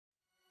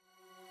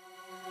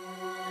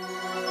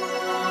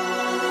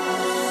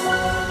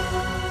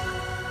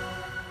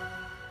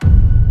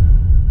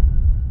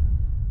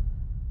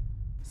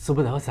සුබ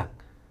දවසක්.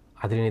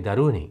 අදනේ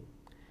දරුවනේ.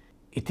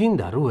 ඉතින්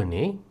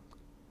දරුවනේ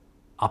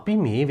අපි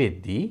මේ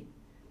වෙද්දී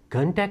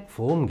contact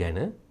form ගැන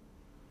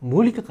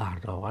මූලික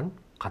කාරණාවන්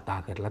කතා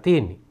කරලා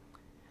තියෙන්නේ.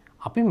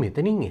 අපි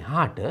මෙතනින්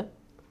එහාට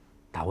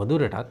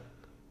තවදුරටත්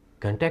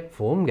contact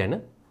form ගැන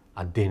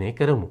අධ්‍යයනය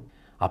කරමු.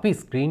 අපි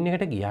ස්ක්‍රීන්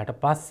එකට ගියාට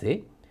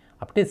පස්සේ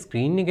අපිට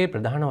ස්ක්‍රීන් එකේ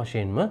ප්‍රධාන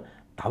වශයෙන්ම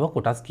තව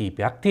කොටස්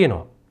කීපයක්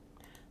තියෙනවා.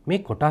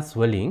 මේ කොටස්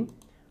වලින්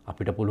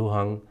අපිට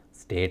පුළුවන්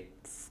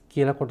states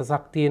කියලා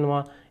කොටසක්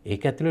තියෙනවා.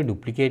 ඒක ඇතුලේ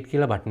duplicate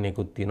කියලා බටන්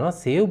එකකුත් තියෙනවා,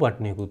 save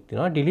බටන් එකකුත්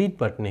තියෙනවා, delete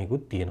බටන්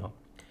එකකුත් තියෙනවා.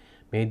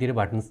 මේ විදිහට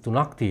buttons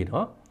තුනක්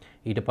තියෙනවා.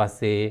 ඊට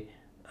පස්සේ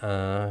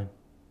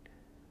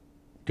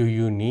do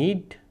you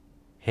need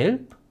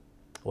help?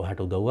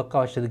 ඔයාට උදව්වක්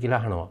අවශ්‍යද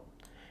කියලා අහනවා.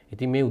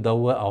 ඉතින් මේ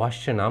උදව්ව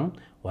අවශ්‍ය නම්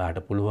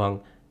ඔයාට පුළුවන්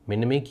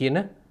මෙන්න මේ කියන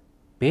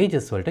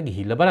pages වලට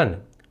ගිහිල්ලා බලන්න.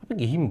 අපි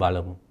ගිහින්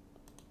බලමු.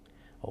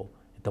 ඔව්.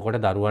 එතකොට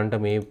දරුවන්ට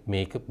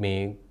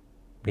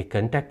මේ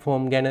contact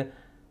form ගැන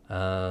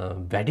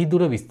වැඩි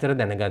දුර විස්තර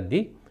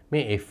දැනගද්දී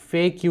මේ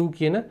FAQ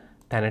කියන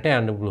තැනට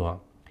යන්න පුළුවන්.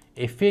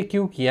 FAQ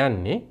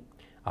කියන්නේ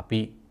අපි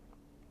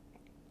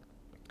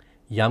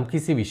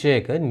යම්කිසි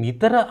විෂයක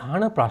නිතර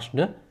අහන ප්‍රශ්න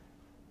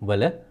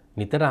වල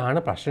නිතර අහන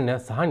ප්‍රශ්න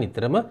සහ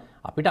නිතරම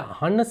අපිට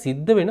අහන්න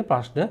සිද්ධ වෙන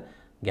ප්‍රශ්න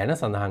ගැන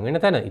සඳහන් වෙන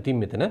තැන. ඉතින්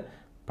මෙතන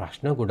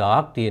ප්‍රශ්න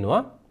ගොඩාක්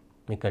තියෙනවා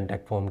මේ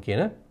contact form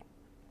කියන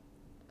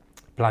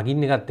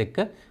plugin එකත් එක්ක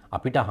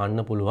අපිට අහන්න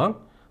පුළුවන්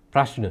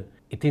ප්‍රශ්න.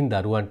 ඉතින්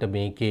දරුවන්ට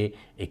මේකේ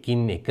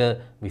එකින් එක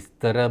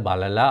විස්තර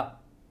බලලා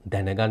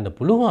දැනගන්න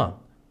පුළුවන්.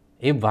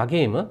 ඒ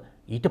වගේම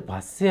ඊට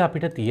පස්සේ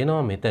අපිට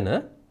තියෙනවා මෙතන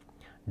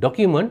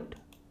document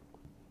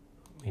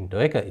window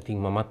එක. ඉතින්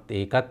මමත්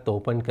ඒකත්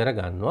open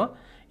කරගන්නවා.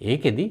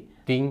 ඒකෙදි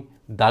ඉතින්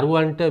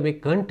දරුවන්ට මේ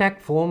contact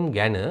form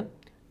ගැන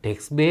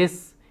text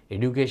based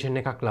education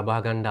එකක් ලබා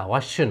ගන්න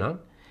අවශ්‍ය නම්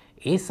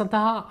ඒ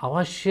සඳහා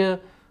අවශ්‍ය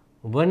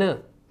වන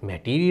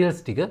materials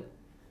ටික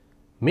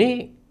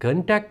මේ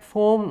contact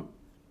form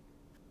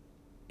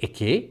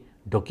එකේ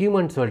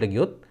documents වලට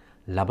ගියොත්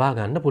ලබා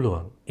ගන්න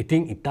පුළුවන්.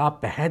 ඉතින් ඉතා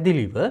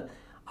පැහැදිලිව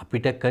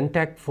අපිට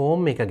contact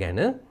form එක ගැන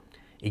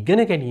ඉගෙන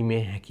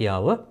ගැනීමේ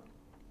හැකියාව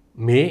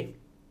මේ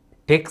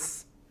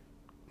text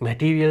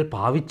material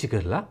පාවිච්චි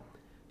කරලා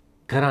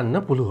කරන්න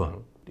පුළුවන්.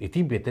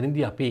 ඉතින්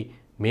මෙතනදී අපි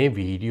මේ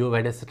වීඩියෝ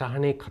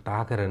වැඩසටහනේ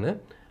කතා කරන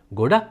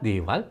ගොඩක්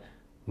දේවල්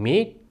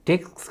මේ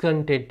text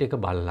content එක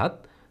බලලත්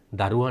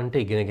දරුවන්ට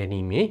ඉගෙන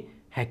ගැනීමේ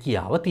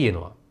හැකියාව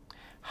තියෙනවා.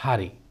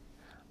 හරි.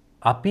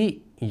 අපි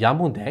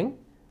යමු දැන්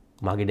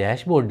මගේ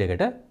ඩෑෂ්බෝඩ්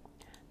එකට.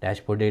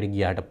 ඩෑෂ්බෝඩ් එකට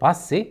ගියාට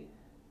පස්සේ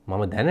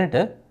මම දැනට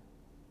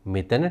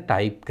මෙතන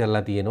ටයිප්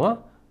කරලා තියෙනවා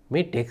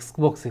මේ ටෙක්ස්ට්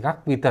බොක්ස්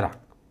එකක් විතරක්.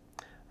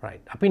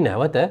 right. අපි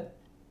නැවත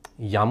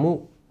යමු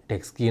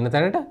ටෙක්ස්ට් කියන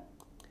තැනට.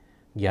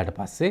 ගියාට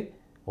පස්සේ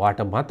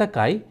ඔයාට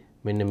මතකයි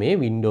මෙන්න මේ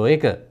වින්ඩෝ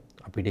එක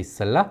අපිට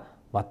ඉස්සෙල්ලා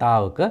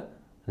වතාවක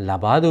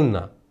ලබා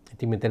දුන්නා.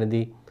 ඉතින්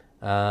මෙතනදී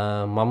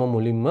මම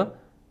මුලින්ම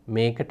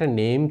මේකට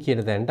name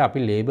කියන තැනට අපි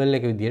label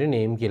එක විදියට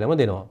name කියලාම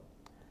දෙනවා.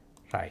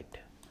 right.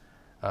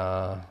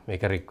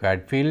 මේක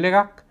required field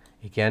එකක්.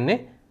 ඒ කියන්නේ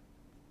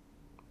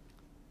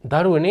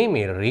දරුවනේ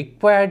මේ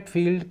required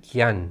field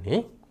කියන්නේ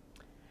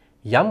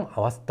යම්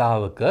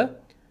අවස්ථාවක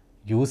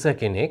user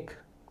කෙනෙක්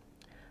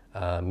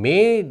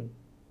මේ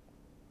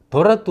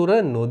තොරතුර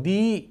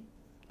නොදී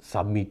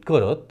submit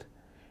කරොත්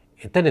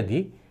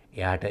එතනදී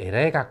එයාට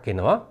error එකක්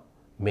එනවා.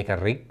 මේක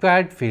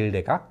required field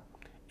එකක්.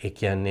 ඒ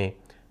කියන්නේ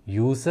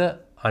user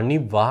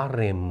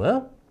අනිවාර්යයෙන්ම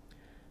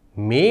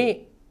මේ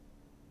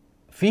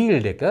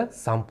ෆීල්ඩ් එක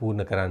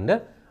සම්පූර්ණ කරන්න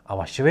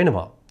අවශ්‍ය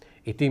වෙනවා.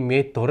 ඉතින්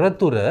මේ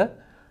තොරතුර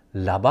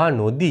ලබා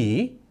නොදී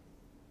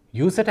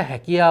යූසර්ට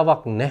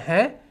හැකියාවක්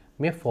නැහැ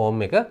මේ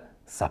ෆෝම් එක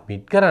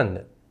සබ්මිට් කරන්න.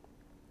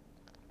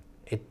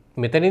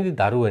 මෙතනදී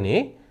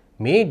දරුවනේ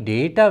මේ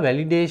data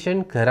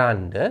validation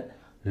කරන්න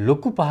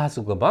ලොකු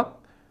පහසුකමක්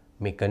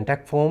මේ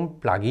contact form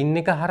plugin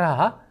එක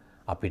හරහා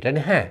අපිට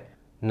නැහැ.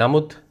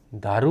 නමුත්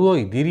දරුවෝ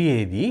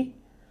ඉදිරියේදී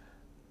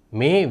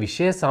මේ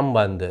විෂය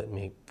සම්බන්ධ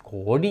මේ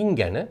කෝඩින්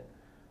ගැන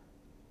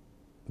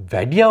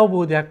වැඩි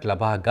අවබෝධයක්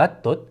ලබා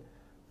ගත්තොත්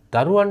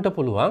දරුවන්ට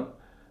පුළුවන්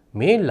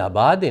මේ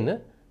ලබා දෙන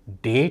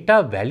data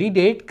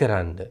validate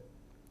කරන්න.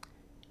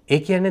 ඒ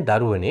කියන්නේ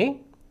දරුවනේ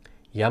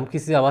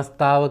යම්කිසි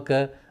අවස්ථාවක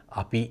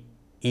අපි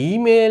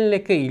ඊමේල්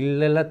එක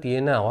ඉල්ලලා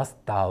තියෙන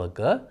අවස්ථාවක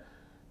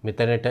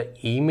මෙතනට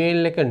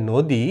ඊමේල් එක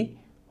නොදී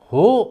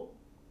හෝ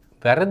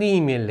වැරදි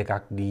ඊමේල්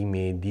එකක්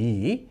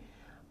දීමේදී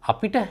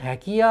අපිට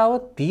හැකියාව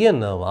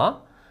තියෙනවා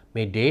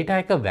මේ data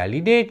එක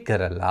validate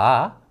කරලා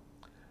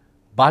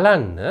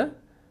බලන්න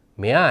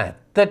මෙයා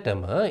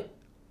ඇත්තටම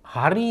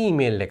හරි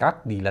ඊමේල් එකක්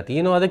දීලා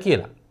තියෙනවද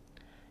කියලා.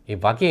 ඒ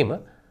වගේම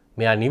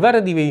මෙයා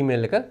නිවැරදි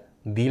ඊමේල් එක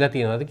දීලා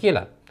තියෙනවද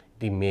කියලා.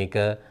 ඉතින් මේක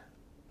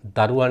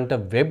දරුවන්ට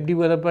web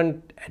development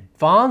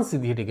advanced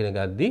විදිහට ඉගෙන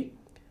ගද්දී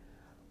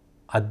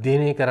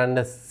අධ්‍යයනය කරන්න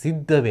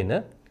සිද්ධ වෙන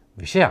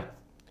විෂයක්.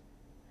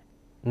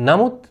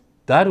 නමුත්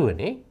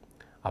දරුවනේ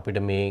අපිට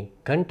මේ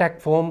contact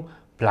form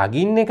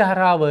plugin එක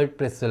හරහා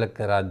Wordpress වල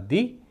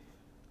කරද්දී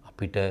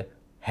අපිට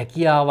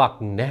හැකියාවක්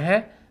නැහැ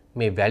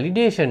මේ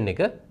validation එක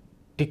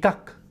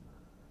ටිකක්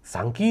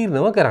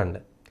සංකීර්ණව කරන්න.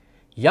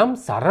 යම්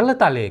සරල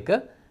තලයක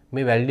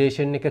මේ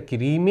වැලිඩේෂන් එක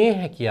කිරීමේ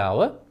හැකියාව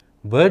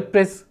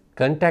WordPress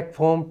contact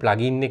form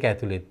plugin එක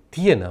ඇතුලේ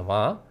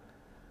තියෙනවා.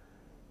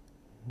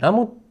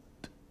 නමුත්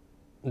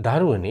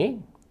දරුවනේ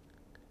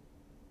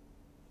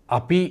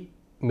අපි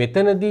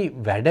මෙතනදී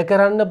වැඩ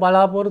කරන්න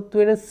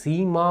බලාපොරොත්තු වෙන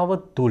සීමාව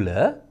තුල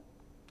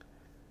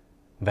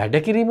වැඩ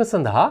කිරීම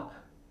සඳහා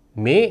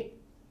මේ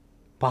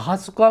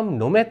පහසුකම්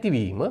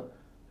නොමැතිවීම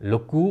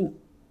ලොකු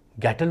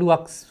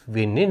ගැටලුවක්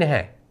වෙන්නේ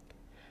නැහැ.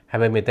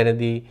 හැබැයි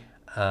මෙතනදී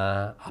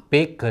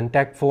අපේ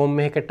contact form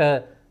එකකට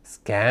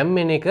scam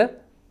වෙන එක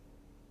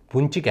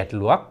පුංචි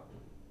ගැටලුවක්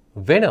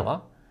වෙනවා.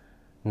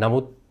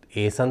 නමුත්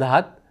ඒ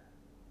සඳහාත්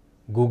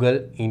Google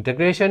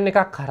integration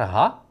එකක්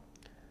කරහා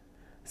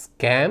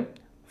scam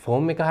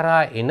form එක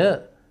හරහා එන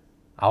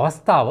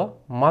අවස්ථාව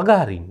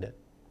මගහරින්න.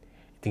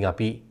 ඉතින්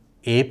අපි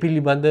ඒ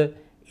පිළිබඳ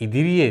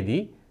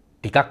ඉදිරියේදී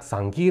ටිකක්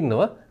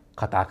සංකීර්ණව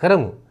කතා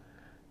කරමු.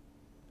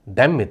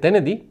 දැන්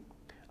මෙතනදී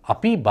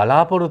අපි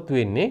බලාපොරොත්තු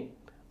වෙන්නේ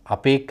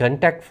අපේ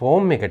contact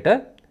form එකට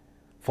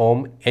form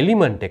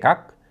element එකක්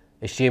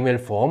HTML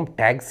form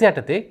tags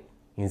යටතේ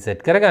insert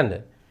කරගන්න.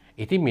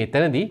 ඉතින්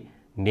මෙතනදී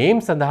name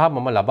සඳහා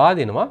මම ලබා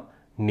දෙනවා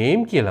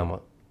name කියලාම.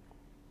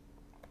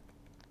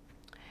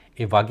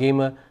 ඒ වගේම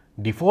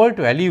default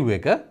value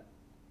එක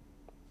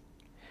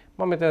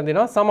මම මෙතන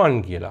දෙනවා සමන්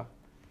කියලා.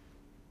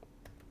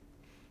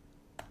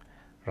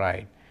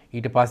 right.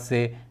 ඊට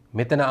පස්සේ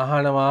මෙතන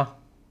අහනවා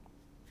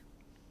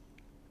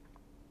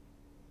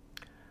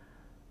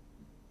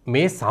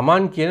මේ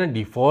සමන් කියන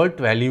default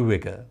value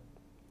එක.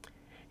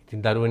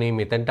 ඉතින් දරුවනේ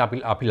මෙතනට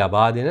අපි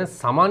ලබා දෙන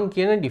සමන්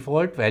කියන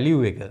default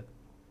value එක.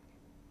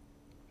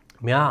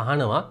 මෙයා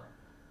අහනවා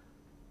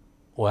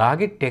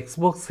ඔයාගේ text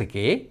box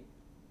එකේ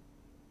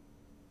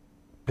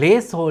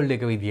placeholder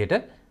එක විදියට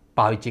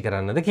පාවිච්චි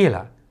කරන්නද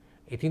කියලා.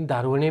 ඉතින්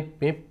දරුවනේ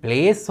මේ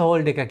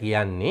placeholder එක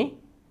කියන්නේ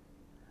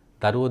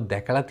දරුවෝ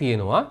දැකලා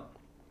තියෙනවා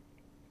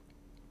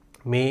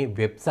මේ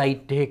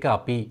වෙබ්සයිට් එක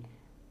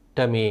අපිට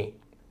මේ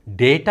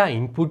data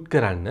input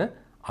කරන්න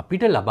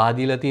අපිට ලබා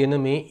දීලා තියෙන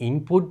මේ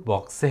input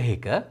box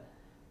එක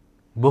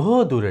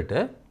බොහෝ දුරට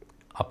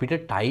අපිට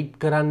type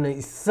කරන්න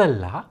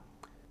ඉස්සෙල්ලා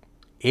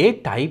ඒ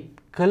type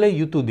කළ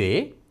යුතු දේ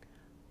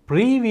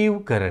preview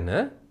කරන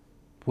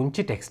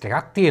පුංචි text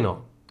එකක් තියෙනවා.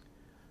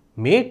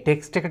 මේ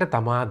text එකට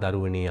තමා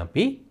දරුවනේ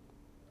අපි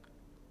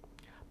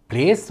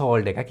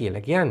placeholder එක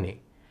කියලා කියන්නේ.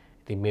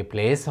 ඉතින් මේ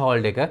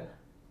placeholder එක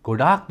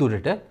ගොඩාක්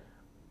දුරට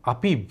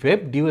අපි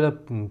web develop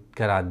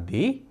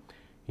කරද්දී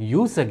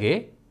userගේ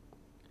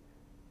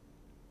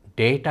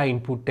data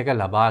input එක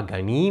ලබා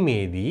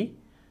ගැනීමේදී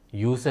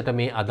userට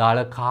මේ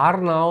අදාළ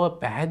කාරණාව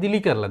පැහැදිලි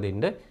කරලා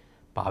දෙන්න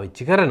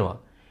පාවිච්චි කරනවා.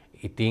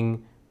 ඉතින්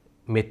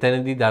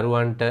මෙතනදී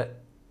දරුවන්ට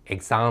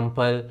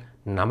example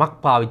නමක්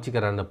පාවිච්චි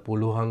කරන්න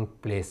පුළුවන්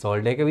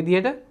placeholder එක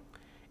විදිහට.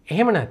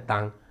 එහෙම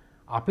නැත්නම්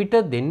අපිට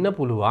දෙන්න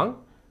පුළුවන්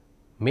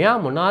මෙයා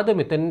මොනවාද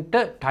මෙතනට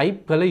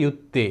type කළ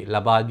යුත්තේ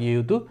ලබා දිය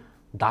යුතු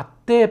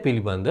දත්තය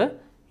පිළිබඳ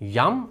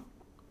යම්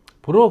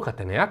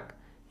පුරෝකථනයක්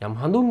යම්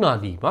හඳුන්වා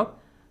දීමක්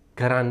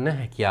කරන්න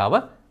හැකියාව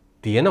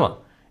තියෙනවා.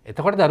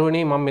 එතකොට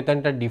දරුවනේ මම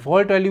මෙතනට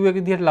default value එක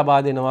විදිහට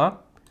ලබා දෙනවා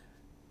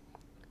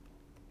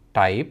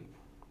type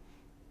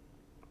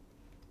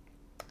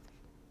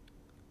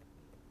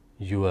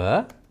your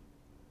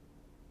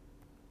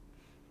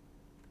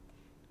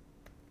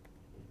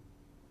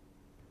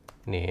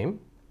name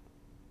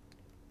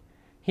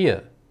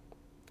here.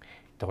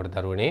 එතකොට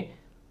දරුවනේ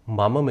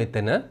මම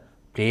මෙතන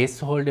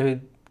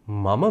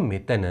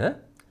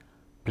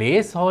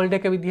placeholder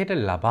එක විදිහට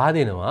ලබා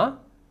දෙනවා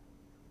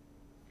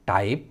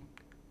type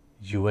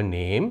your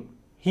name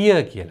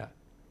here කියලා.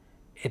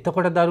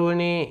 එතකොට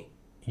දරුවනේ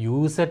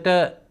userට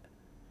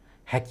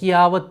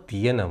හැකියාව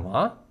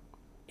තියෙනවා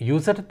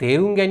userට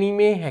තේරුම්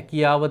ගැනීමේ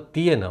හැකියාව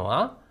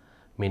තියෙනවා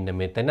මෙන්න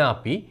මෙතන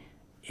අපි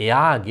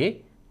එයාගේ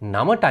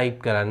නම type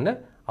කරන්න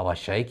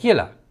අවශ්‍යයි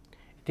කියලා.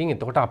 ඉතින්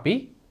එතකොට අපි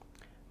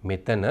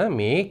මෙතන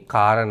මේ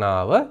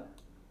කාරණාව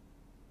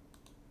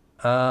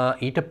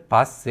ඊට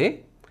පස්සේ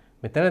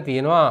මෙතන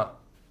තියෙනවා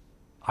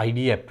ID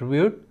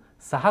attribute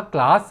සහ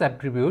class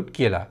attribute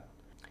කියලා.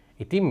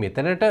 ඉතින්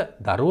මෙතනට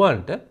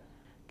දරුවන්ට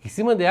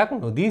කිසිම දෙයක්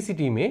නොදී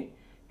සිටීමේ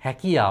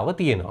හැකියාව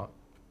තියෙනවා.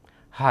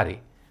 හරි.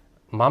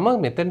 මම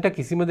මෙතනට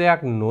කිසිම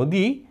දෙයක්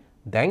නොදී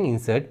දැන්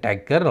insert tag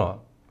කරනවා.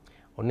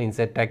 ඔන්න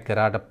insert tag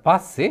කරාට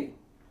පස්සේ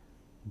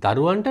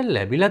දරුවන්ට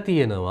ලැබිලා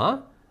තියෙනවා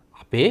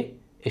අපේ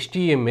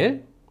HTML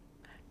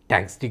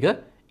tags ටික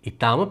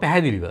ඉතාම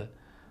පැහැදිලිව.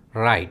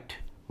 right.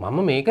 මම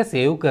මේක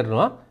save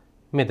කරනවා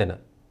මෙතන.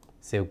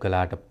 save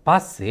කළාට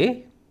පස්සේ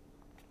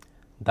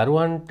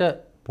දරුවන්ට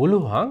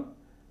පුළුවන්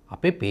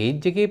අපේ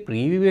page එකේ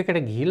preview එකට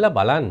ගිහිල්ලා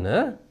බලන්න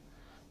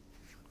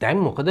දැන්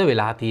මොකද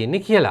වෙලා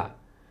තියෙන්නේ කියලා.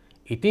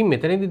 ඉතින්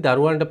මෙතනදී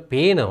දරුවන්ට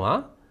පේනවා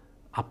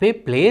අපේ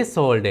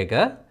placeholder එක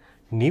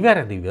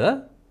නිවැරදිව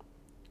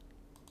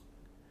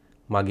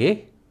මගේ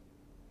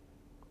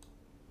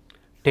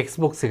text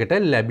box එකට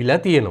ලැබිලා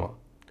තියෙනවා.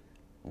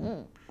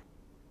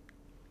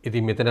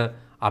 ඉතින් මෙතන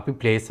අපි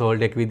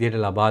placeholder එක විදිහට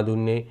ලබා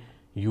දුන්නේ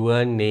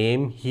your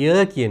name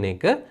here කියන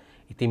එක.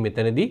 ඉතින්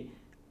මෙතනදී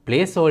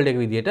placeholder එක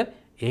විදිහට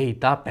ඒ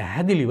ඉතා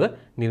පැහැදිලිව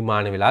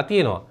නිර්මාණය වෙලා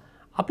තියෙනවා.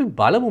 අපි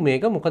බලමු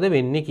මේක මොකද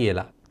වෙන්නේ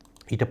කියලා.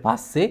 ඊට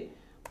පස්සේ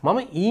මම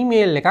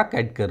ඊමේල් එකක්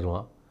ඇඩ්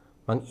කරනවා.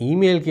 මම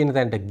ඊමේල් කියන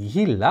තැනට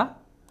ගිහිල්ලා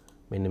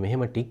මෙන්න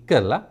මෙහෙම ටික්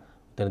කරලා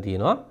උතන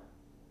තියෙනවා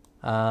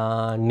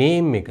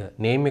නේම් එක.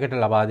 නේම් එකට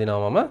ලබා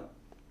දෙනවා මම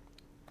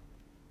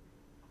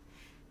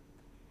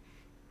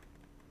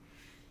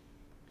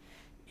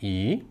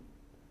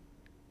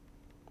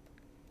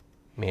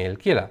ඊමේල්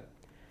කියලා.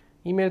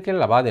 ඊමේල්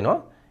කියලා ලබා දෙනවා.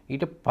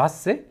 ඊට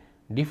පස්සේ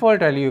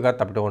ඩිෆෝල්ට් වැලියු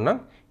එකත් අපිට ඕන නම්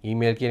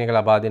ඊමේල් කියන එක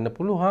ලබා දෙන්න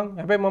පුළුවන්.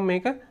 හැබැයි මම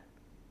මේක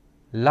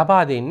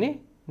ලබා දෙන්නේ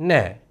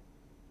නැහැ.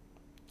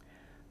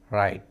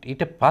 right.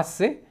 ඊට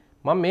පස්සේ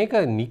මම මේක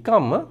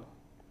නිකම්ම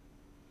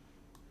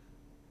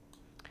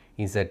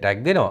insert tag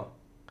දෙනවා.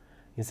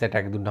 insert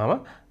tag දුන්නාම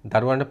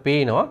දරුවන්ට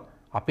පේනවා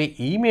අපේ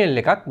ඊමේල්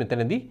එකත්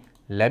මෙතනදී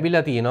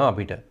ලැබිලා තියෙනවා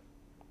අපිට.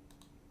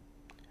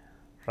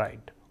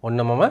 right. ඔන්න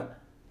මම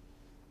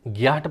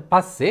ගියාට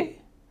පස්සේ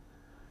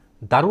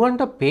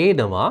දරුවන්ට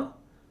පේනවා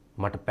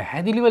මට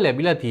පැහැදිලිව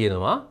ලැබිලා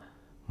තියෙනවා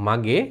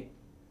මගේ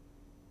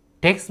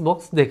ටෙක්ස්ට්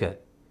බොක්ස් දෙක.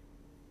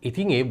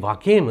 ඉතින් ඒ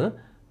වගේම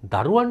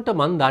දරුවන්ට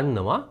මන්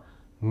දන්නවා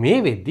මේ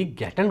වෙද්දි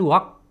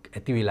ගැටලුවක්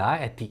ඇති වෙලා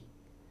ඇති.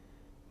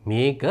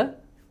 මේක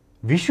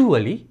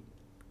විෂුවලි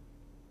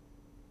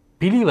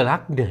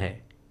පිළිවෙලක් නැහැ.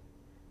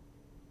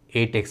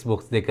 ඒ ටෙක්ස්ට්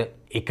බොක්ස් දෙක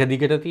එක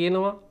දිගට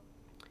තියෙනවා.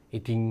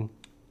 ඉතින්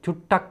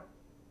චුට්ටක්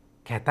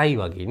කැතයි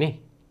වගේනේ.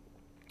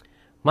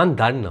 මන්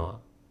දන්නවා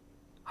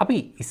අපි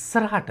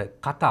ඉස්සරහට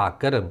කතා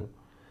කරමු.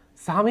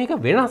 සහ මේක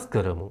වෙනස්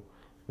කරමු.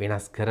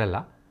 වෙනස්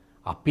කරලා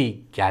අපි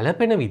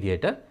ගැළපෙන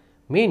විදියට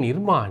මේ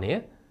නිර්මාණය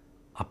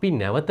අපි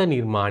නැවත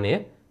නිර්මාණය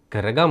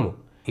කරගමු.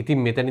 ඉතින්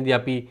මෙතනදී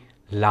අපි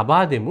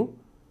ලබා දෙමු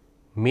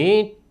මේ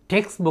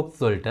ටෙක්ස්ට් බොක්ස්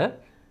වලට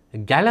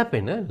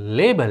ගැළපෙන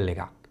ලේබල්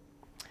එකක්.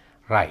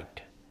 right.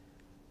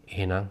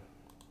 එහෙනම්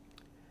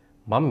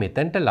මම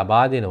මෙතනට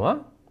ලබා දෙනවා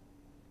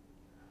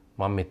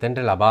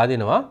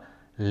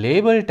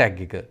ලේබල් ටැග්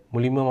එක.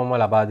 මුලින්ම මම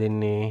ලබා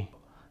දෙන්නේ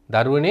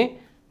දරුවනේ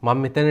මම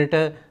මෙතනට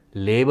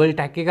ලේබල්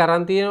ටැග් එක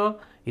අරන් තියෙනවා.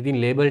 ඉතින්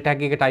ලේබල් ටැග්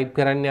එක ටයිප්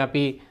කරන්නේ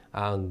අපි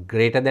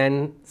greater than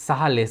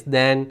සහ less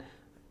than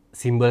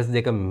symbols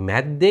දෙක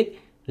මැද්දේ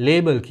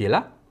ලේබල්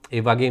කියලා.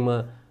 ඒ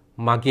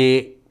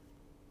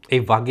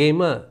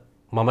වගේම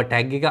මම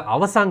ටැග් එක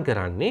අවසන්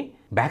කරන්නේ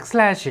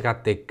backslash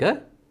එකත් එක්ක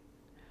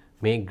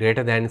මේ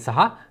greater than සහ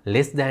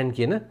less than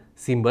කියන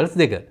symbols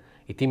දෙක.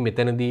 ඉතින්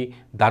මෙතනදී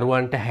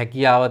දරුවන්ට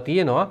හැකියාව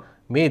තියෙනවා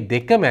මේ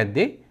දෙක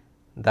මැද්දේ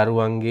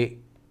දරුවන්ගේ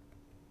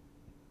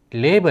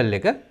ලේබල්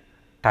එක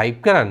ටයිප්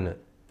කරන්න.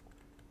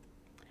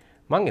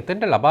 මම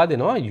එතනට ලබා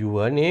දෙනවා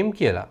your name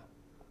කියලා.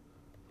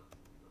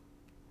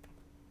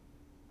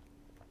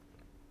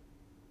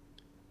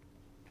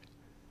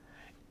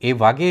 ඒ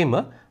වගේම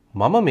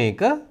මම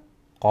මේක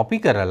කොපි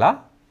කරලා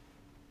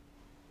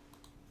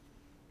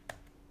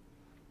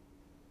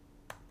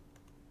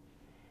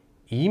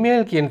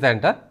ඊමේල් කියන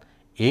තැනට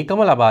ඒකම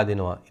ලබා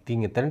දෙනවා.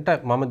 ඉතින් එතනට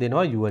මම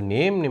දෙනවා your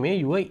name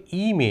නෙමෙයි your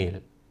email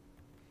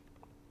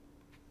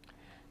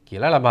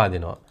කියලා ලබා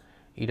දෙනවා.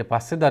 ඊට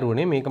පස්සේ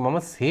දරුවනේ මේක මම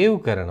සේව්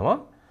කරනවා.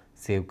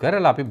 සේව්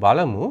කරලා අපි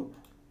බලමු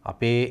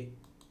අපේ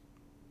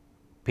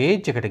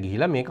page එකට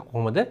ගිහිලා මේක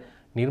කොහොමද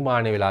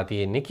නිර්මාණය වෙලා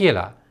තියෙන්නේ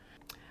කියලා.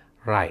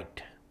 right.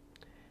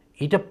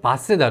 ඊට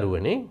පස්සේ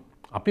දරුවනේ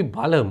අපි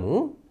බලමු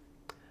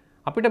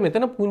අපිට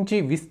මෙතන පුංචි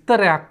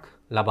විස්තරයක්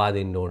ලබා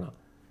දෙන්න ඕන.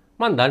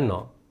 මම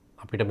දන්නවා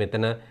අපිට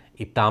මෙතන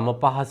ඉතාම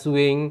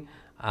පහසුවෙන්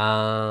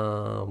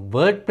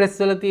Wordpress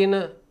වල තියෙන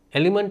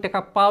එලිමන්ට්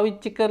එකක්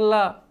පාවිච්චි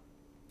කරලා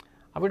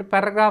අපිට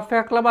පැරග්‍රාෆ්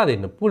එකක් ලබා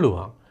දෙන්න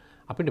පුළුවන්.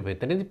 අපිට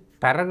මෙතනදී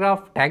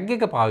පැරග්‍රාෆ් ටැග්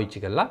එක පාවිච්චි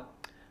කරලා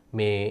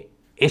මේ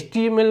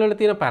HTML වල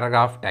තියෙන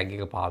පැරග්‍රාෆ් ටැග්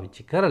එක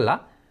පාවිච්චි කරලා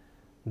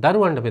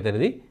දරුවන්ට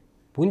මෙතනදී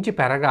පුංචි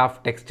පැරග්‍රාෆ්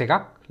ටෙක්ස්ට්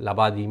එකක්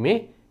ලබා දීමේ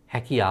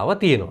හැකියාව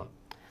තියෙනවා.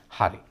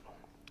 හරි.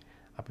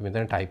 අපි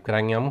මෙතන ටයිප්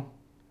කරන් යමු.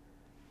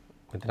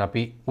 මෙතන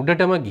අපි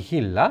උඩටම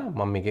ගිහිල්ලා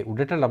මම මේකේ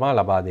උඩට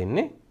ලබා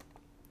දෙන්නේ.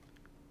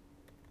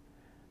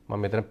 මම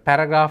මෙතන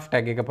පැරග්‍රාෆ්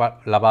ටැග් එක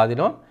ලබා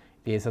දෙනවා.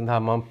 ඒ සඳහා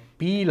මම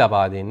P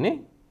ලබා දෙන්නේ.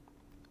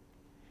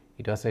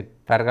 ඊට පස්සේ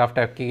පැරග්‍රාෆ්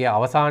ටැග් එකේ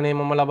අවසානයේ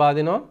මම ලබා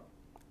දෙනවා.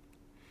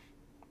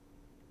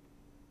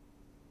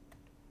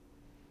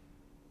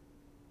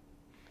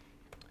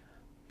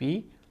 P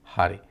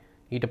හරි.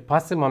 ඊට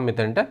පස්සේ මම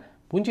මෙතනට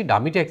පුංචි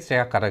ඩමි ටෙක්ස්ට්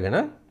එකක් අරගෙන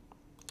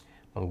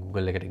මම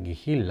Google එකට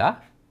ගිහිල්ලා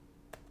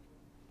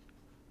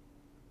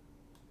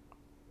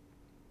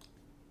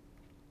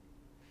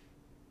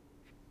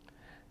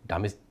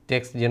ඩමි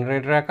ටෙක්ස්ට්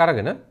ජෙනරේටර් එකක්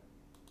අරගෙන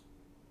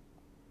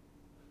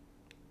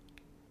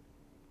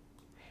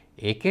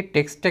ඒකේ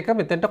ටෙක්ස්ට් එක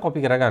මෙතනට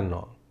කොපි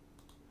කරගන්නවා.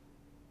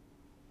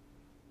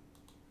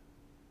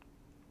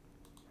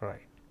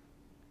 right.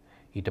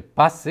 ඊට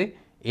පස්සේ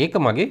ඒක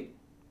මගේ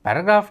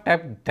පැරග්‍රාෆ්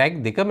ටැග්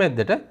දෙක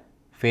මැද්දට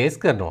ෆේස්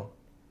කරනවා.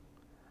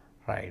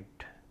 right.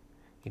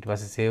 ඊට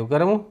පස්සේ සේව්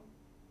කරමු.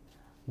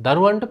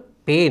 දරුවන්ට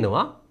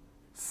පේනවා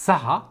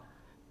සහ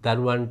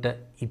දරුවන්ට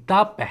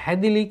ඉතා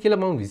පැහැදිලි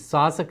කියලා මම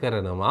විශ්වාස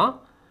කරනවා.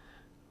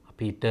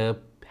 අපිට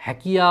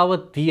හැකියාව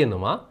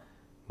තියෙනවා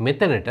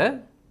මෙතනට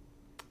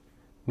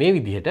මේ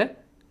විදිහට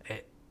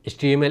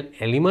HTML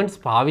elements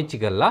පාවිච්චි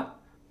කරලා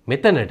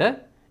මෙතනට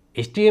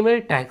HTML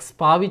tags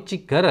පාවිච්චි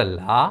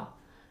කරලා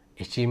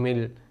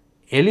HTML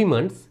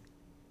elements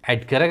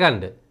add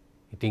කරගන්න.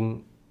 ඉතින්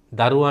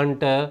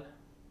දරුවන්ට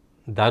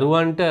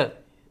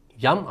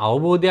යම්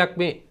අවබෝධයක්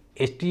මේ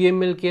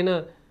HTML කියන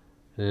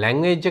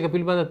ලැන්ග්වේජ් එක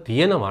පිළිබඳ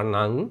තියෙනවා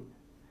නම්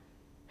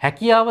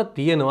හැකියාව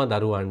තියෙනවා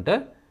දරුවන්ට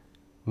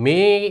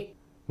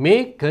මේ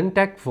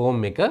contact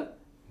form එක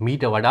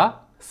මීට වඩා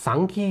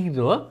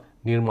සංකීර්ණව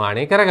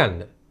නිර්මාණය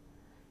කරගන්න.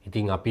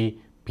 ඉතින් අපි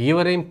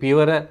පියවරෙන්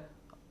පියවර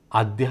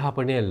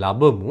අධ්‍යාපනය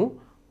ලැබමු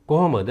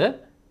කොහොමද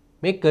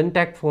මේ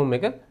contact form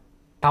එක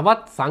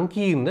තවත්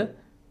සංකීර්ණ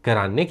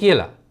කරන්න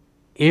කියලා.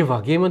 ඒ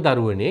වගේම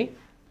දරුවනේ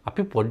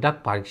අපි පොඩ්ඩක්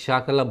පරීක්ෂා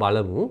කරලා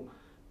බලමු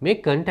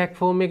මේ contact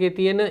form එකේ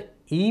තියෙන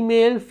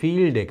email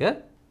field එක.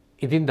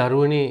 ඉතින්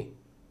දරුවනේ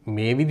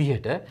මේ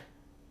විදිහට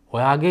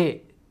ඔයාගේ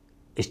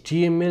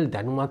HTML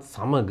දැනුමත්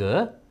සමග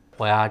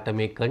ඔයාට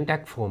මේ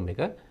contact form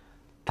එක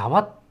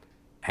තවත්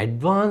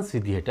ඇඩ්වාන්ස්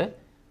විදිහට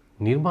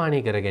නිර්මාණය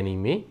කර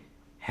ගැනීමේ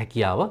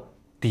හැකියාව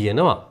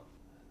තියෙනවා.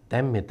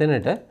 දැන්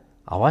මෙතනට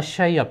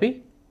අවශ්‍යයි අපි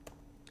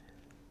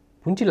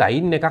පුංචි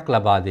ලයින් එකක්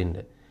ලබා දෙන්න.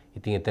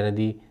 ඉතින්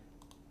එතනදී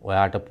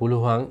ඔයාට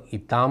පුළුවන්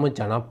ඊටාම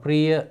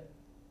ජනප්‍රිය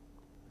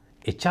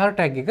HR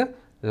tag එක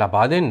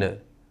ලබා දෙන්න.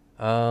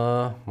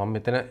 මම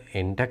මෙතන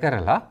enter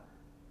කරලා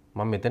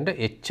මම මෙතනට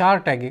HR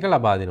tag එක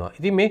ලබා දෙනවා.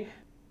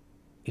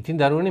 ඉතින්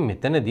දරුවනේ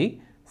මෙතනදී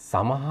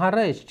සමහර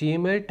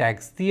HTML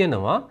tags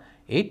තියෙනවා.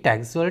 ඒ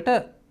tags වලට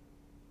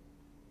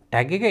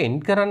tag එක end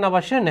කරන්න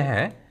අවශ්‍ය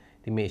නැහැ.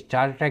 ඉතින් මේ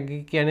HR tag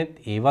එක කියන්නේ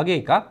ඒ වගේ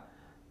එකක්.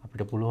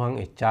 අපිට පුළුවන්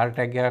HR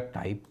tag එකක්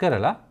type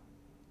කරලා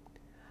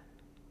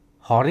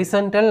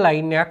horizontal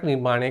line එකක්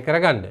නිර්මාණය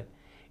කරගන්න.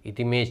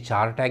 ඉතින් මේ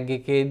HR tag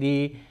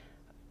එකේදී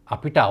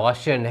අපිට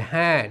අවශ්‍ය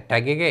නැහැ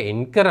tag එක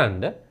end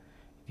කරන්න.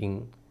 ඉතින්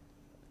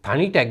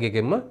තනි tag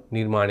එකෙන්ම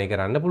නිර්මාණය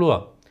කරන්න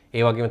පුළුවන්.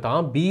 ඒ වගේම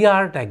තමයි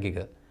BR tag එක.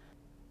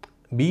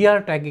 BR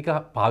tag එක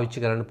පාවිච්චි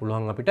කරන්න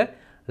පුළුවන් අපිට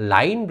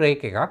line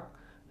break එකක්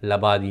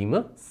ලබා දීම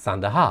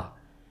සඳහා.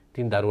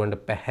 ඉතින්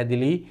දරුවන්ට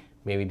පැහැදිලි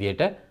මේ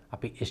විදිහට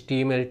අපි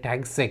HTML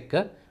tags එක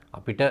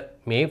අපිට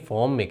මේ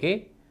form එකේ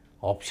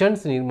options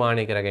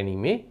නිර්මාණය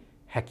කරගැනීමේ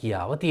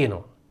හැකියාව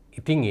තියෙනවා.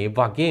 ඉතින් ඒ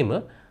වගේම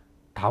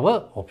තව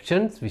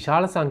options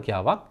විශාල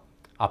සංඛ්‍යාවක්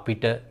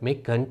අපිට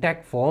මේ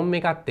contact form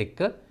එකත් එක්ක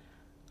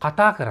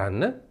කතා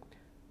කරන්න,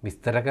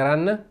 විස්තර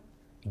කරන්න,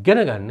 ඉගෙන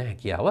ගන්න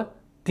හැකියාව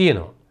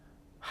තියෙනවා.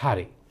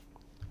 හරි.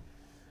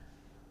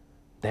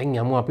 දැන්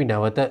යමු අපි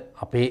නැවත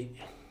අපේ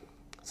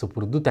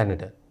සුපුරුදු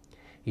තැනට.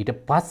 ඊට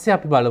පස්සේ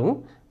අපි බලමු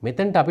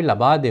මෙතනට අපි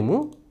ලබා දෙමු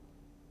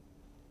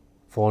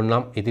ෆෝන්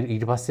නම්.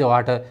 ඊට පස්සේ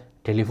ඔයාට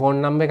ටෙලිෆෝන්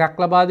නම්බර් එකක්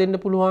ලබා දෙන්න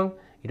පුළුවන්.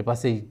 ඊට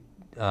පස්සේ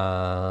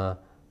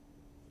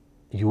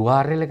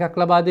URL එකක්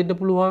ලබා දෙන්න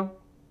පුළුවන්.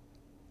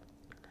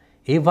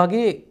 ඒ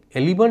වගේ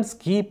එලිමන්ට්ස්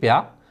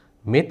කීපයක්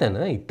මෙතන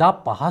ඉතා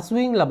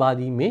පහසුවෙන් ලබා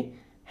දීමේ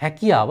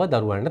හැකියාව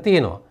දරුවන්ට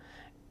තියෙනවා.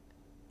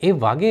 ඒ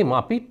වගේම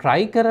අපි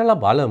try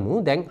කරලා බලමු.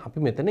 දැන් අපි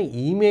මෙතන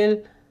email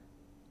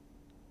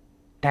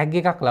tag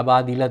එකක්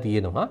ලබා දීලා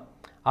තියෙනවා.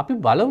 අපි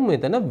බලමු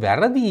මෙතන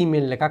වැරදි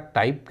email එකක්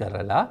type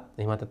කරලා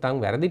එහෙම නැත්නම්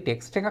වැරදි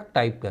text එකක්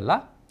type කරලා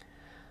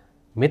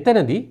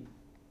මෙතනදී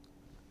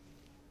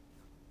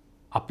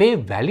අපේ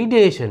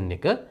validation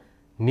එක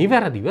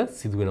නිවැරදිව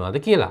සිදු වෙනවද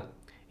කියලා.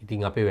 ඉතින්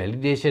අපේ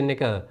validation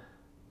එක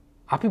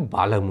අපි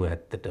බලමු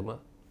ඇත්තටම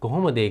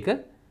කොහොමද ඒක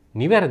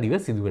නිවැරදිව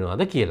සිදු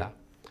වෙනවද කියලා.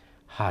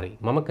 හරි.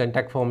 මම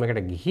contact form එකට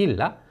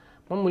ගිහිල්ලා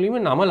මම මුලින්ම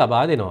නම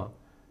ලබා දෙනවා.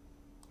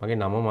 මගේ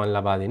නම මම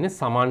ලබා දෙන්නේ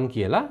සමන්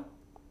කියලා.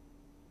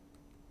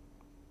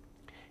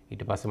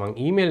 ඊට පස්සේ මම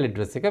email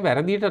address එක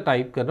වැරදියට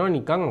type කරනවා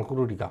නිකන්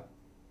අකුරු ටිකක්.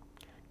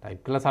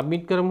 type කරලා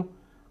submit කරමු.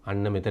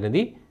 අන්න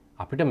මෙතනදී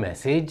අපිට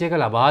message එක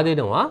ලබා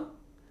දෙනවා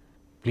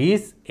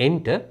please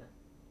enter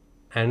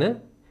an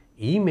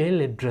email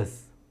address.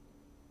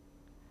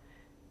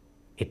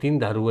 ඉතින්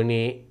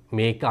දරුවනේ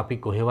මේක අපි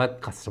කොහෙවත්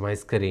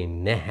customize කරේ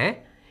නැහැ.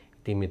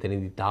 ඉතින්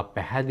මෙතනදී තා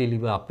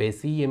පැහැදිලිව අපේ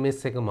CMS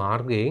එක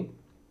මාර්ගයෙන්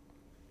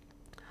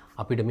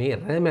අපිට මේ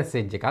error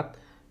message එකත්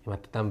එහෙම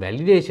නැත්නම්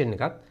validation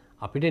එකත්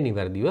අපිට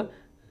නිවැරදිව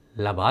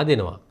ලබා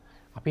දෙනවා.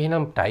 අපි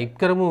එහෙනම් type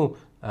කරමු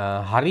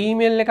හරි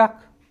email එකක්.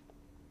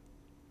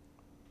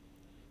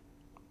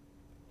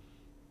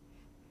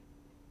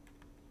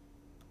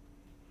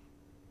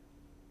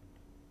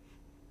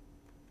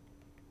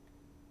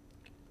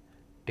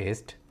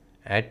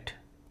 test@gmail.com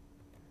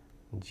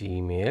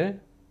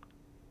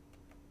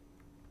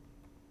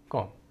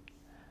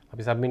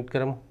අපි සබ්මිට්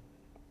කරමු.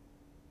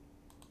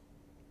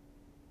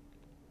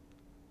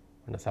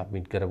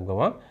 සබ්මිට් කරපු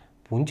ගමන්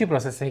පුංචි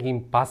process එකකින්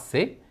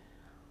පස්සේ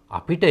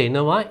අපිට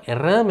එනවා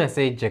error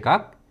message එකක්.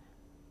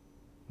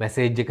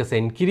 message එක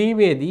send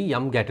කිරීමේදී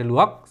යම්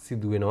ගැටලුවක්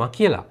සිදු වෙනවා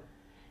කියලා.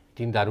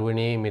 ඉතින්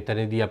දරුවනේ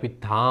මෙතනදී අපි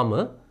තාම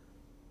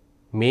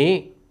මේ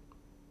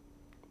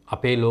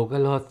අපේ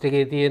local host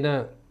එකේ තියෙන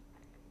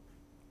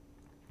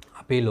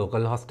අපේ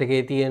local host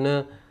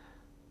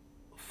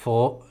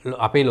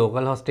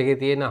එකේ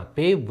තියෙන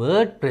අපේ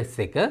WordPress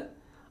එක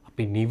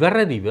අපි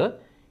නිවැරදිව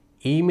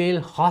email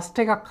host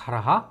එකක්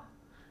හරහා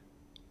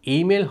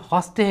email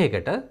host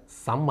එකකට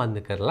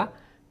සම්බන්ධ කරලා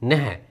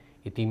නැහැ.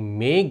 ඉතින්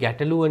මේ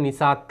ගැටලුව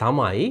නිසා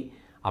තමයි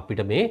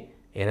අපිට මේ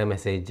error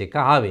message එක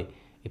ආවේ.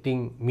 ඉතින්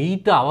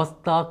මීට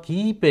අවස්ථා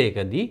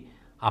කීපයකදී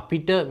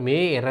අපිට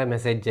මේ error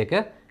message එක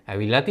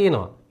ඇවිල්ලා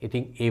තියෙනවා.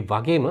 ඉතින් ඒ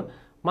වගේම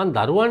මම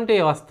දරුවන්ට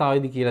ඒ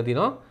අවස්ථාවේදී කියලා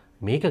තිනවා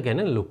මේක ගැන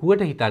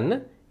ලොකුවට හිතන්න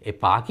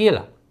එපා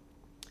කියලා.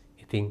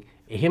 ඉතින්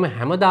එහෙම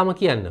හැමදාම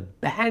කියන්න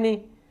බෑනේ.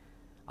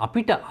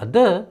 අපිට අද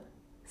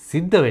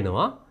සිද්ධ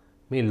වෙනවා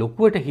මේ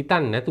ලොකුවට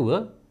හිතන්න නැතුව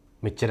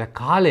මෙච්චර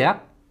කාලයක්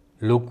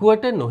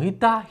ලොකුවට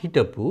නොහිතා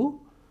හිටපු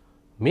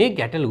මේ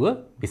ගැටලුව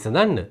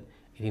විසඳන්න.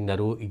 ඉතින්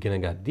දරුවෝ ඉගෙන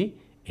ගද්දි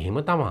එහෙම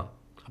තමයි.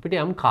 අපිට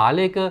යම්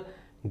කාලයක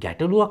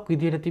ගැටලුවක්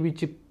විදිහට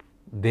තිබිච්ච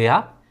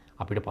දෙයක්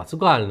අපිට පසු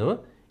කාලනව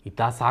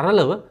ඉතා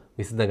සරලව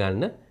විසඳ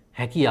ගන්න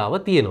හැකියාව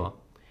තියෙනවා.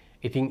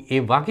 ඉතින්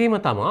ඒ වගේම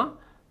තමයි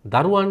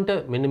දරුවන්ට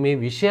මෙන්න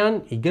මේ විෂයන්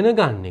ඉගෙන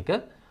ගන්න එක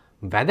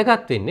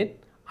වැදගත් වෙන්නේ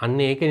අන්න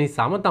ඒක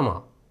නිසාම තමයි.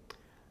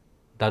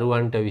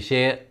 දරුවන්ට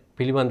විෂය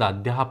පිළිබඳ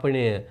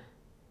අධ්‍යාපනය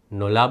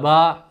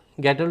නොලබා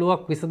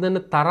ගැටලුවක් විසඳන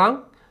තරම්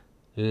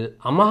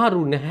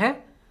අමාරු නැහැ.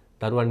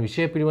 දරුවන්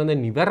විෂය පිළිබඳ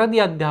නිවැරදි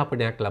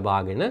අධ්‍යාපනයක්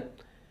ලබාගෙන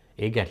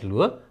ඒ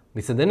ගැටලුව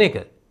විසඳන එක.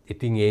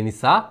 ඉතින් ඒ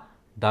නිසා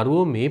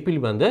දරුවෝ මේ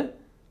පිළිබඳ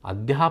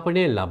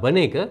අධ්‍යාපනය ලබන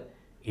එක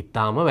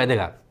ඉතාම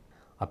වැදගත්.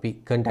 අපි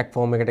කන්ටැක්ට්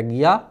ෆෝම් එකට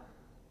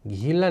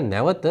ගිහිල්ලා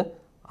නැවත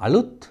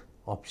අලුත්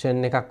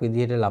ඔප්ෂන් එකක්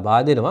විදිහට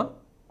ලබා දෙනවා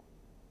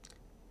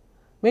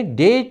මේ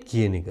ඩේට්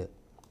කියන එක.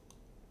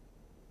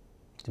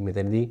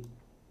 මෙතනදී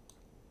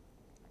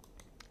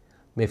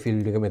මේ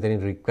ෆීල්ඩ් එක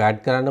මෙතනින් රික්වයර්ඩ්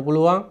කරන්න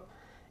පුළුවන්.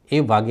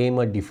 ඒ වගේම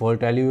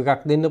ඩිෆෝල්ට් වැලියු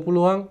එකක් දෙන්න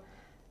පුළුවන්.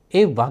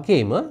 ඒ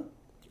වගේම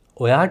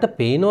ඔයාට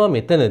පේනවා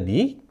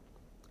මෙතනදී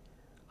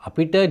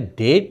අපිට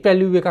ඩේට්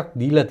වැලියු එකක්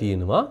දීලා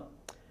තියෙනවා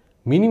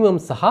මිනිමම්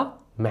සහ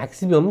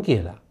මැක්සිමම්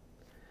කියලා.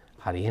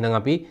 හරි, එහෙනම්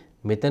අපි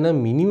මෙතන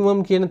මිනිමම්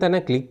කියන තැන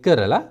ක්ලික්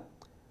කරලා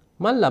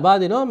මම ලබා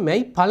දෙනවා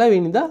මැයි 1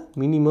 වෙනිදා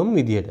මිනිමම්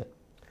විදියට.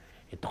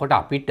 එතකොට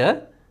අපිට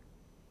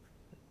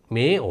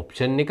මේ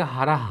ඔප්ෂන් එක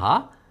හරහා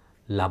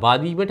ලබා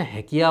දීමට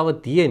හැකියාව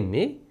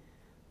තියෙන්නේ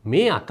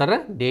මේ අතර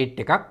ඩේට්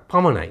එකක්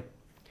පමණයි.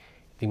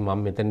 ඉතින් මම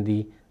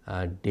මෙතනදී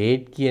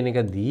ඩේට් කියන එක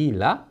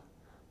දීලා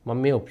මම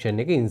මේ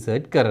ඔප්ෂන් එක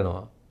ඉන්සර්ට්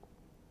කරනවා.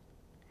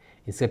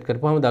 ඉන්සර්ට්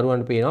කරපුවාම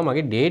දරුවන්ට පේනවා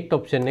මගේ ඩේට්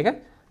ඔප්ෂන් එක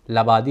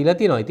ලබා දීලා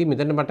තියෙනවා. ඉතින්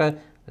මෙතන මට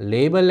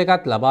ලේබල්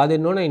එකත් ලබා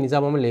දෙන්න ඕන. ඒ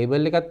නිසා මම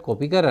ලේබල් එකත්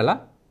කොපි කරලා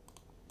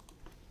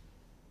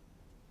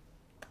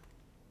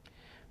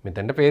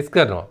මෙතනට පේස්ට්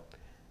කරනවා.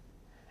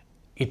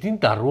 ඉතින්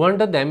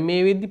දරුවන්ට දැන්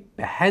මේ වෙද්දි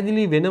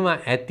පැහැදිලි වෙනවා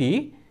ඇති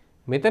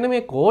මෙතන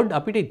මේ කෝඩ්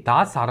අපිට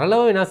ඉතා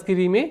සරලව වෙනස්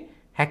කිරීමේ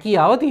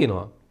හැකියාව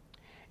තියෙනවා.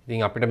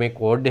 ඉතින් අපිට මේ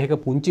කෝඩ් එකක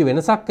පුංචි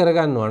වෙනසක්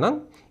කරගන්නවා නම්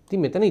ඉතින්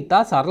මෙතන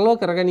ඉතා සරලව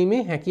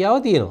කරගැනීමේ හැකියාව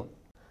තියෙනවා.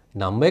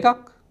 නම්බර්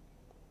එකක්.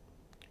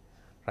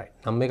 රයිට්,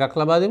 නම්බර් එකක්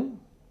ලබා දෙමු.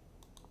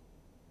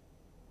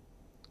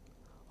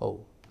 ඔව්.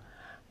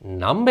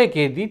 නම්බර්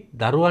එකේදී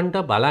දරුවන්ට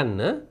බලන්න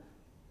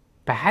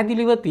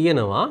පැහැදිලිව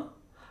තියෙනවා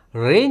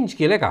රේන්ජ්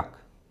කියලා එකක්.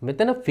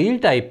 මෙතන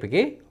ෆීල්ඩ් ටයිප්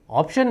එකේ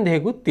ඔප්ෂන්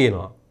දෙකකුත්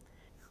තියෙනවා.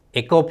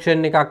 එක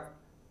ඔප්ෂන් එකක්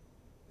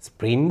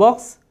ස්ප්‍රින්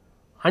බොක්ස්,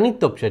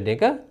 අනිත් ඔප්ෂන්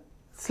එක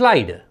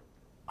ස්ලයිඩර්.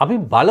 අපි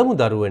බලමු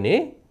දරුවනේ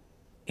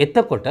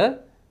එතකොට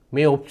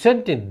මේ ඔප්ෂන්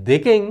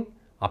දෙකෙන්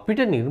අපිට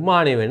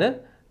නිර්මාණය වෙන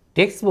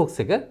ටෙක්ස්ට් බොක්ස්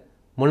එක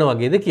මොන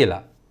වගේද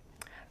කියලා.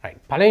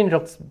 රයිට්, පළවෙනි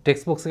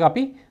ටෙක්ස්ට් බොක්ස් එක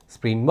අපි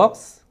ස්ප්‍රින්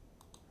බොක්ස්,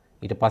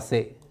 ඊට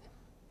පස්සේ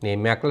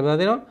නේම් එකක් ලබා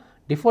දෙනවා.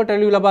 ඩිෆෝල්ට්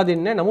වැලියු ලබා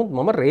දෙන්නේ නැහැ. නමුත්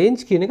මම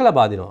රේන්ජ් කියන එක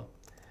ලබා දෙනවා.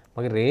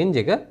 මගේ රේන්ජ්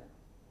එක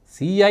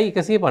CI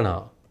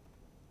 150.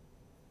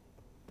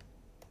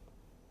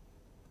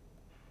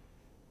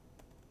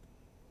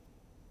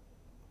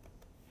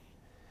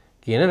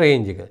 කියන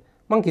රේන්ජ් එක.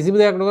 මම කිසිම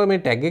දෙයක් නොකර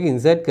මේ ටැග් එක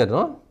ඉන්සර්ට්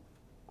කරනවා.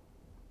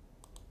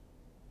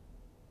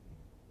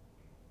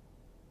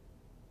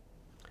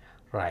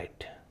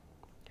 රයිට්.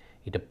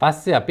 ඊට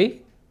පස්සේ අපි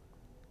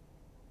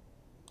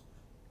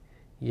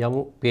යමු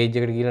පේජ්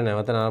එකට ගිහලා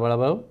නැවත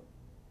නරඹලා බලමු.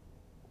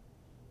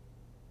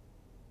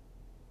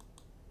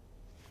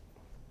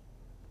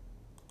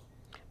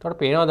 එතකොට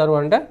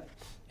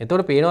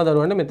පේනවා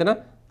දරුවන්ට මෙතන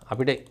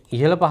අපිට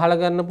ඉහළ පහළ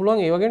ගන්න පුළුවන්,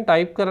 ඒ වගේම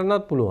ටයිප්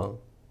කරන්නත් පුළුවන්.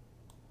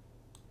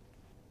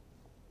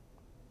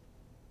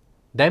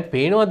 දැන්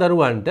පේනවා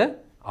දරුවන්ට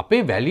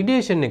අපේ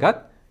වැලිඩේෂන් එකත්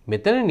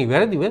මෙතන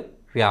නිවැරදිව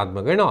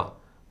ක්‍රියාත්මක වෙනවා.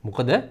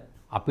 මොකද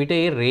අපිට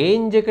මේ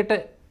රේන්ජ් එකට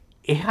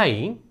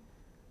එහයින්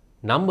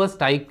නම්බර්ස්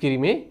ටයිප්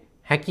කිරීමේ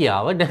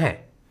හැකියාව නැහැ.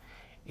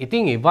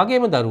 ඉතින් ඒ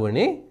වගේම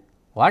දරුවනේ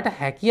ඔයාට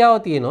හැකියාව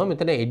තියෙනවා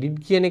මෙතන එඩිට්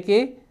කියන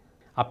එකේ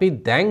අපි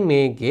දැන්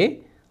මේකේ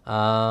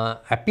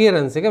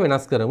appearance එක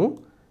වෙනස් කරමු.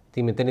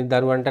 ඉතින් මෙතනදී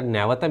දරුවන්ට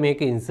නැවත මේක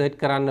ඉන්සර්ට්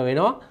කරන්න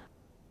වෙනවා.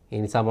 ඒ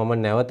නිසා මම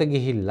නැවත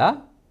ගිහිල්ලා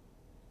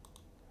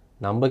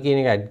නම්බර් කියන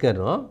එක ඇඩ්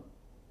කරනවා.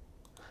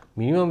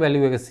 මිනිමම්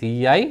වැලියු එක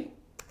CI.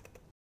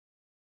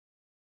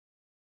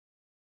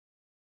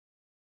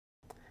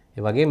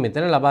 ඒ වගේම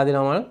මෙතන ලබා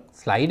දෙනවා මම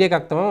ස්ලයිඩ්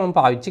එකක් තමයි මම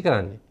පාවිච්චි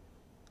කරන්නේ.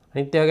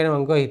 අනිත් ඒවා ගැන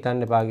මම කිව්වා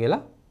හිතන්න එපා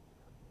කියලා.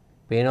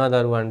 පේනවා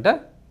දරුවන්ට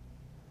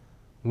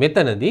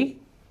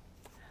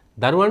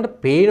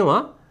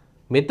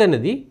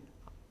මෙතනදී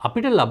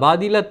අපිට ලබා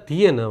දීලා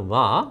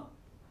තියෙනවා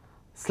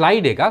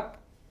ස්ලයිඩ් එකක්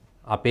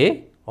අපේ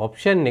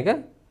ඔප්ෂන් එක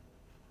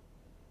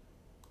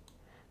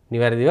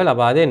නිවැරදිව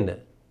ලබා දෙන්න.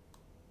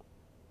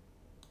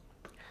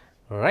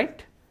 right?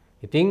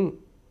 ඉතින්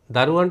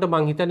දරුවන්ට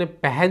මං හිතන්නේ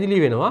පැහැදිලි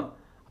වෙනවා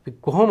අපි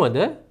කොහොමද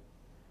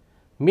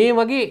මේ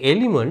වගේ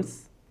elements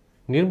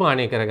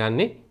නිර්මාණය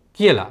කරගන්නේ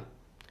කියලා.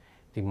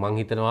 ඉතින් මං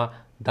හිතනවා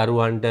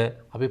දරුවන්ට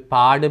අපි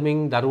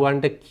පාඩමෙන්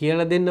දරුවන්ට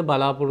කියලා දෙන්න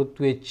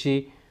බලාපොරොත්තු වෙච්චි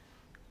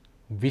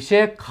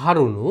විෂය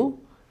කරුණු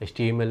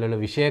HTML වල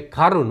විෂය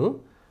කරුණු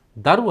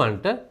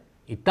දරුවන්ට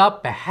ඉතා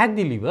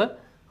පැහැදිලිව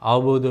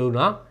අවබෝධ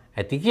වුණා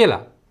ඇති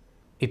කියලා.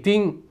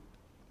 ඉතින්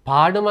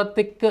පාඩමත්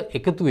එක්ක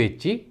එකතු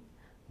වෙච්චි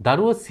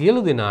දරුවෝ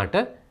සියලු දෙනාට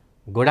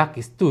ගොඩක්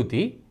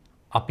ස්තුතියි.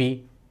 අපි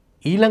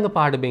ඊළඟ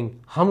පාඩමෙන්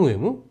හමු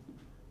වෙමු.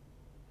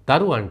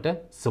 දරුවන්ට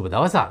සුබ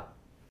දවසක්.